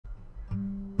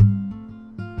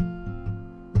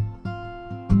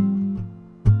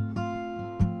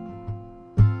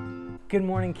Good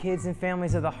morning, kids and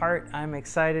families of the heart. I'm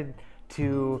excited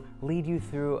to lead you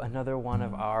through another one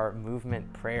of our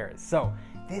movement prayers. So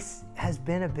this has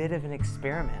been a bit of an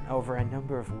experiment over a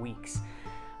number of weeks.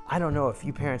 I don't know if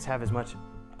you parents have as much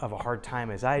of a hard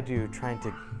time as I do trying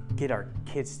to get our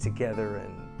kids together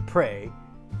and pray.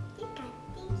 I got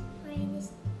things for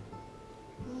this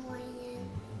morning.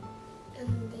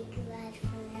 They glad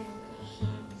for them.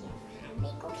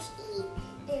 They go eat.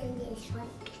 They're this like.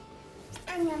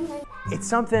 It's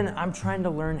something I'm trying to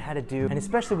learn how to do, and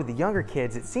especially with the younger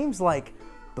kids, it seems like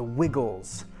the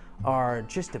wiggles are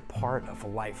just a part of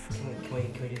life. Can we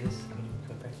do this?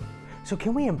 So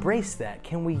can we embrace that?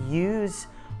 Can we use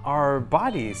our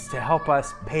bodies to help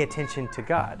us pay attention to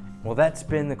God? Well, that's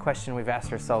been the question we've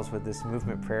asked ourselves with this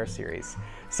movement prayer series.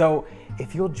 So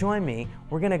if you'll join me,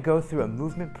 we're gonna go through a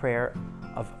movement prayer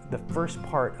of the first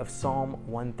part of Psalm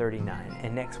 139,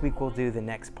 and next week we'll do the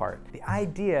next part. The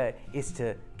idea is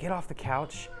to get off the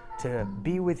couch, to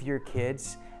be with your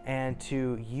kids, and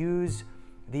to use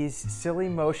these silly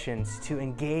motions to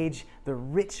engage the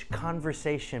rich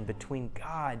conversation between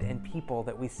God and people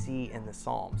that we see in the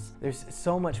Psalms. There's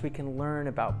so much we can learn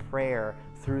about prayer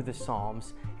through the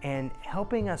Psalms, and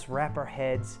helping us wrap our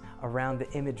heads around the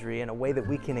imagery in a way that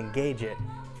we can engage it.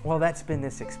 Well, that's been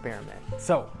this experiment.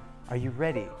 So, are you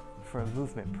ready for a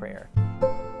movement prayer?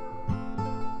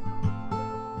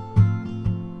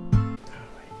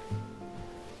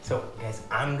 So, guys,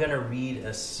 I'm gonna read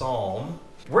a psalm.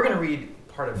 We're gonna read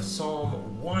part of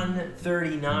Psalm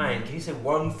 139. Can you say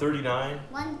 139?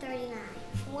 139.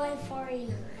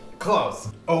 149.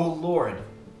 Close. O Lord,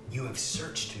 you have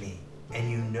searched me and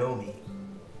you know me.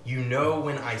 You know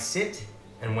when I sit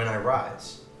and when I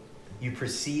rise. You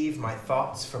perceive my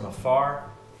thoughts from afar.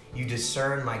 You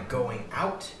discern my going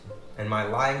out and my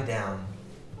lying down.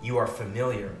 You are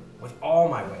familiar with all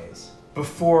my ways.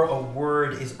 Before a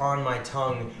word is on my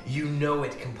tongue, you know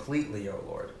it completely, O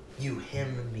Lord. You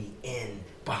hem me in,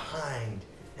 behind,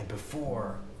 and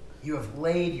before. You have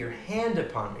laid your hand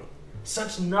upon me.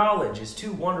 Such knowledge is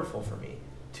too wonderful for me,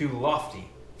 too lofty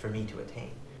for me to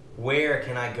attain. Where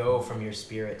can I go from your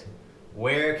spirit?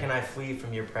 Where can I flee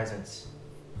from your presence?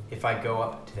 If I go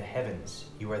up to the heavens,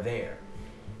 you are there.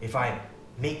 If I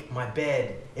make my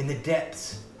bed in the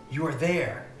depths, you are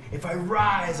there. If I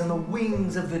rise on the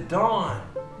wings of the dawn,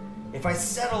 if I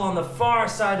settle on the far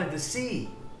side of the sea,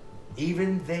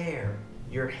 even there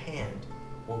your hand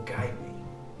will guide me.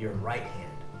 Your right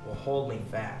hand will hold me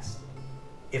fast.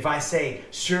 If I say,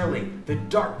 surely the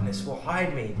darkness will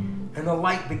hide me and the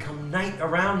light become night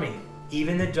around me,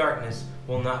 even the darkness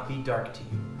will not be dark to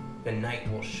you. The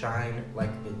night will shine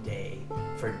like the day,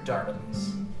 for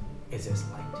darkness is as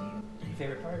light to you. Any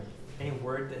favorite part? Any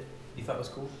word that you thought was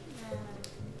cool?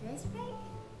 This part?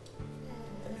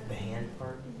 The hand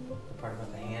part? The part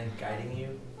about the hand guiding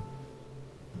you?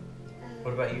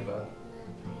 What about you, Bub?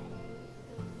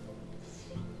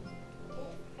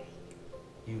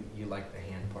 You like the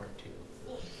hand part too?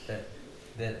 That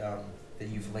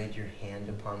you've laid your hand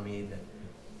upon me, that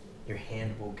your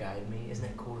hand will guide me. Isn't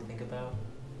that cool to think about?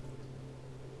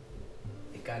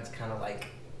 That God's kind of like,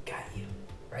 got you,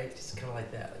 right? Just kind of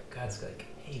like that. Like God's like,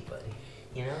 hey buddy,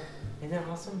 you know? Isn't that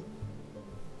awesome?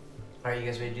 All right, you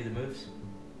guys ready to do the moves?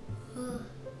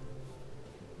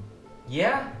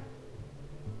 Yeah?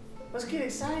 Let's get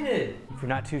excited. If you're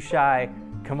not too shy,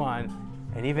 come on.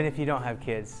 And even if you don't have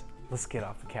kids, let's get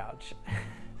off the couch.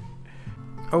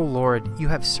 Oh Lord, you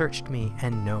have searched me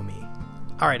and know me.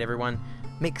 All right, everyone,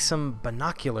 make some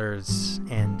binoculars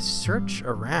and search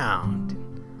around.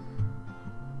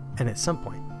 And at some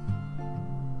point,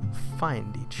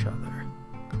 find each other.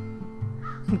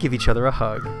 And give each other a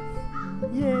hug.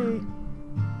 Yay!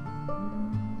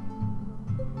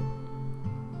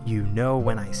 You know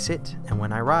when I sit and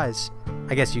when I rise.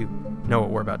 I guess you know what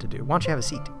we're about to do. Why don't you have a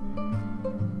seat?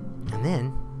 And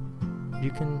then you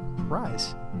can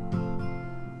rise.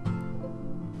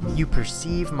 You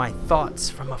perceive my thoughts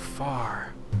from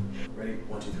afar. Ready?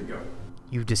 1, 2, 3, go.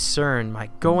 You discern my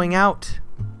going out.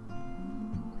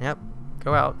 Yep,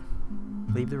 go out.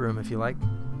 Leave the room if you like.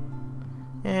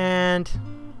 And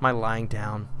my lying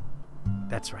down.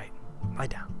 That's right, lie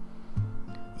down.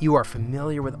 You are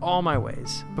familiar with all my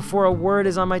ways. Before a word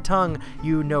is on my tongue,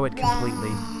 you know it completely.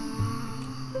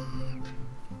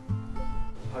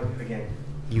 Hug again.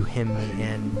 You hem me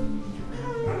in.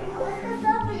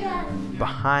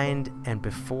 Behind and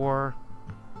before.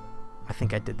 I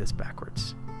think I did this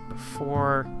backwards.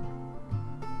 Before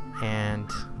and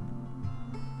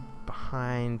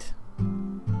behind.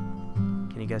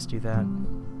 Can you guys do that?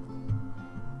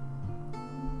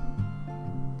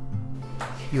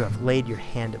 you have laid your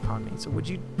hand upon me. So would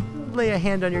you lay a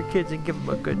hand on your kids and give them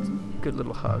a good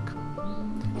little hug?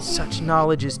 Such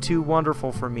knowledge is too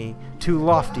wonderful for me, too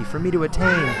lofty for me to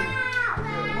attain.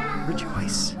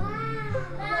 Rejoice.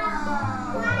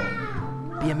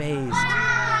 Be amazed.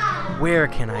 Where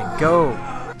can I go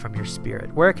from your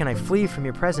spirit? Where can I flee from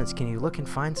your presence? Can you look and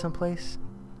find someplace?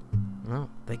 No,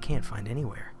 they can't find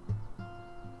anywhere.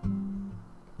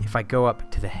 If I go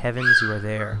up to the heavens, you are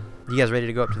there. You guys ready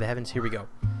to go up to the heavens? Here we go.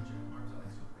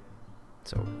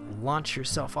 So launch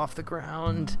yourself off the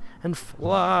ground and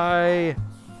fly.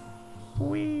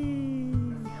 Whee!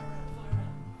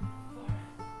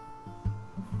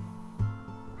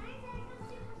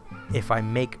 If I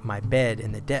make my bed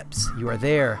in the depths, you are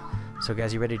there. So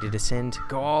guys, you ready to descend?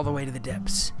 Go all the way to the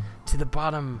depths, to the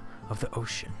bottom of the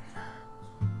ocean.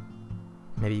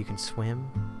 Maybe you can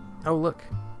swim. Oh, look.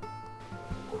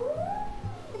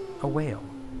 A whale.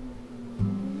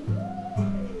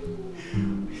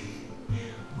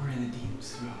 We're in the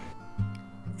deeps.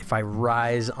 If I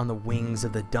rise on the wings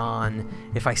of the dawn,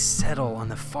 if I settle on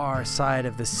the far side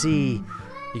of the sea.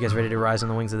 You guys ready to rise on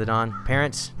the wings of the dawn?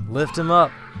 Parents, lift him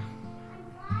up.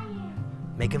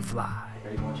 Make him fly.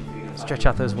 Ready, 1, 2, 3, go. Stretch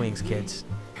out those wings, kids.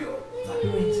 Go. Flap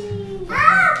your wings.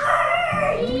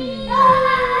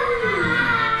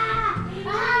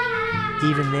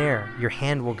 Even there, your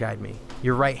hand will guide me.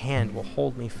 Your right hand will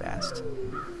hold me fast.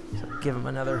 So give him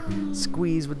another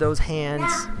squeeze with those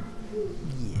hands.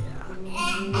 Yeah.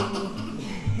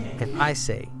 If I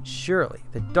say, surely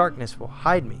the darkness will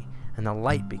hide me and the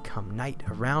light become night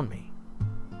around me.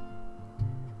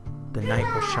 The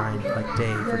night will shine like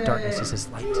day, for darkness is as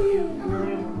light to you.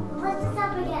 What's this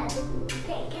up again?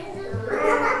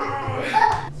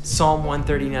 Psalm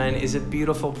 139 is a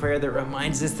beautiful prayer that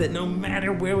reminds us that no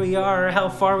matter where we are or how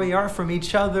far we are from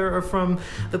each other or from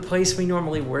the place we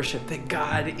normally worship, that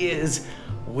God is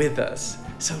with us.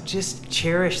 So just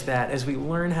cherish that as we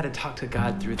learn how to talk to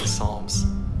God through the Psalms.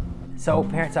 So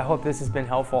parents, I hope this has been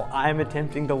helpful. I'm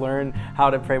attempting to learn how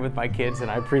to pray with my kids, and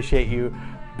I appreciate you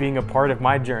being a part of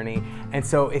my journey. And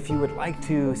so if you would like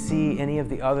to see any of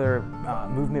the other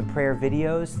movement prayer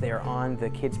videos, they're on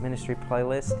the kids ministry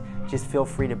playlist. Just feel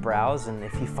free to browse, and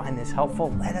if you find this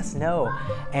helpful, let us know.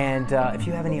 And if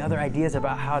you have any other ideas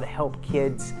about how to help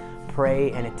kids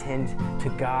pray and attend to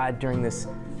God during this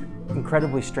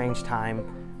incredibly strange time,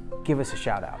 give us a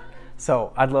shout out.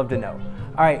 So I'd love to know.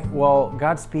 All right, well,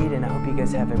 Godspeed, and I hope you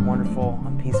guys have a wonderful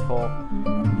and peaceful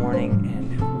morning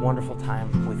and wonderful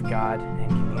time with God and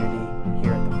community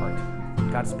here at the Heart.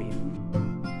 Godspeed.